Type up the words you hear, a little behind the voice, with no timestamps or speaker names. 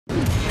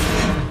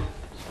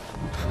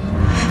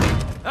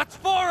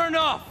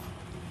enough!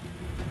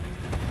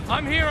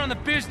 I'm here on the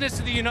business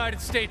of the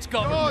United States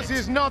government. Yours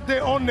is not the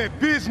only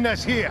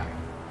business here.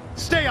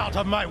 Stay out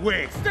of my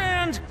way.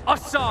 Stand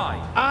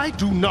aside! I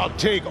do not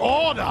take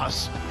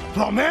orders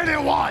from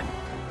anyone!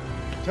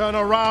 Turn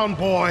around,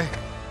 boy.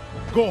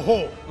 Go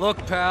home.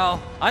 Look,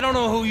 pal, I don't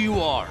know who you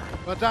are.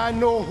 But I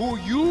know who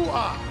you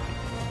are.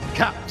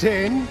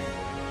 Captain.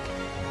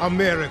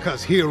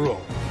 America's hero.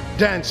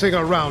 Dancing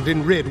around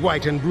in red,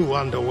 white, and blue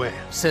underwear.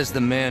 Says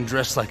the man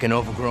dressed like an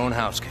overgrown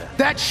house cat.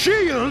 That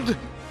shield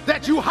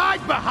that you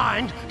hide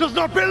behind does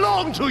not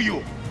belong to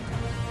you.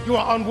 You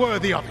are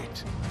unworthy of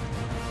it.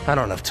 I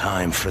don't have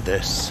time for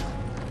this.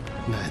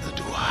 Neither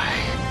do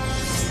I.